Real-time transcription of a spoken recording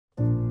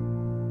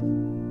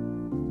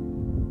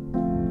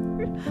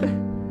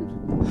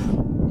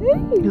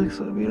You look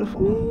so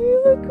beautiful.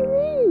 You look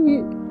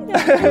great.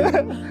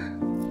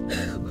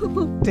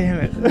 Damn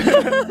it.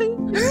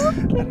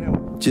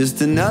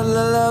 Just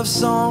another love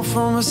song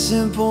from a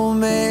simple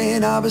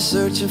man. I've been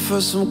searching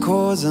for some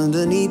chords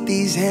underneath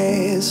these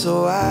hands,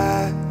 so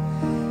I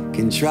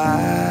can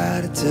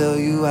try to tell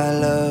you I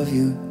love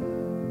you.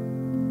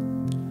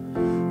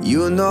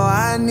 You know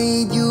I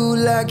need you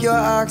like your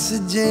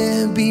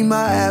oxygen. Be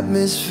my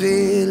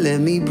atmosphere,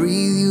 let me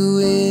breathe you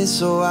in,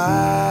 so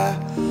I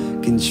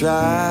can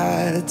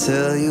try to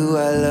tell you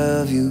I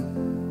love you.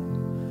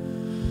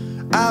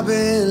 I've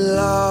been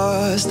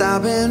lost,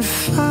 I've been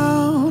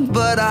found,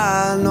 but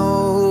I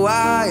know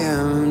I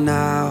am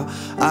now.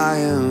 I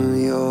am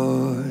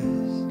yours.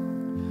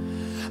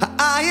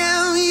 I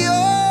am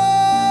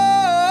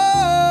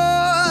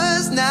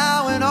yours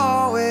now and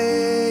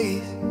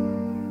always.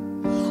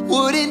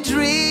 Wouldn't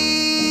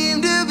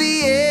dream to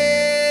be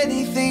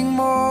anything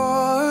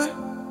more.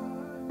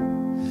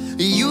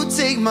 You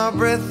take my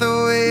breath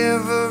away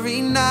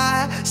every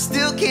night.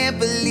 Still can't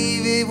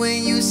believe it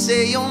when you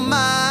say you're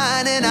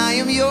mine. And I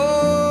am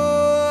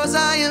yours,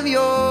 I am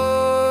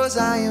yours,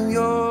 I am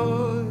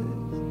yours.